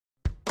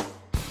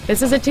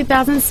This is a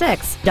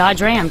 2006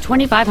 Dodge Ram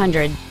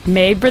 2500,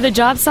 made for the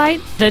job site,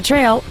 the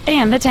trail,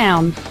 and the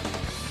town.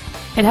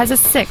 It has a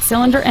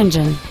 6-cylinder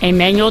engine, a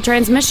manual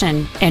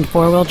transmission, and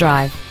 4-wheel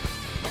drive.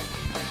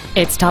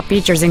 Its top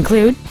features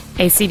include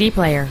a CD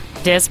player,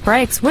 disc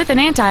brakes with an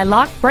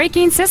anti-lock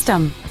braking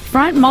system,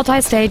 front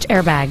multi-stage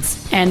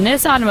airbags, and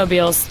this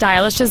automobile's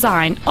stylish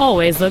design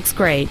always looks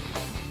great.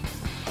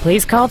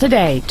 Please call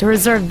today to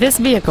reserve this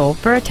vehicle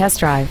for a test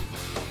drive.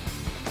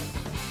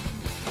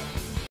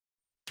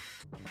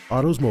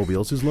 Autos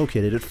Mobiles is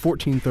located at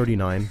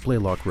 1439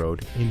 Blalock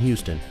Road in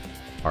Houston.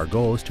 Our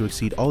goal is to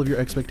exceed all of your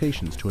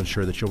expectations to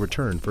ensure that you'll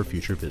return for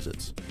future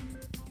visits.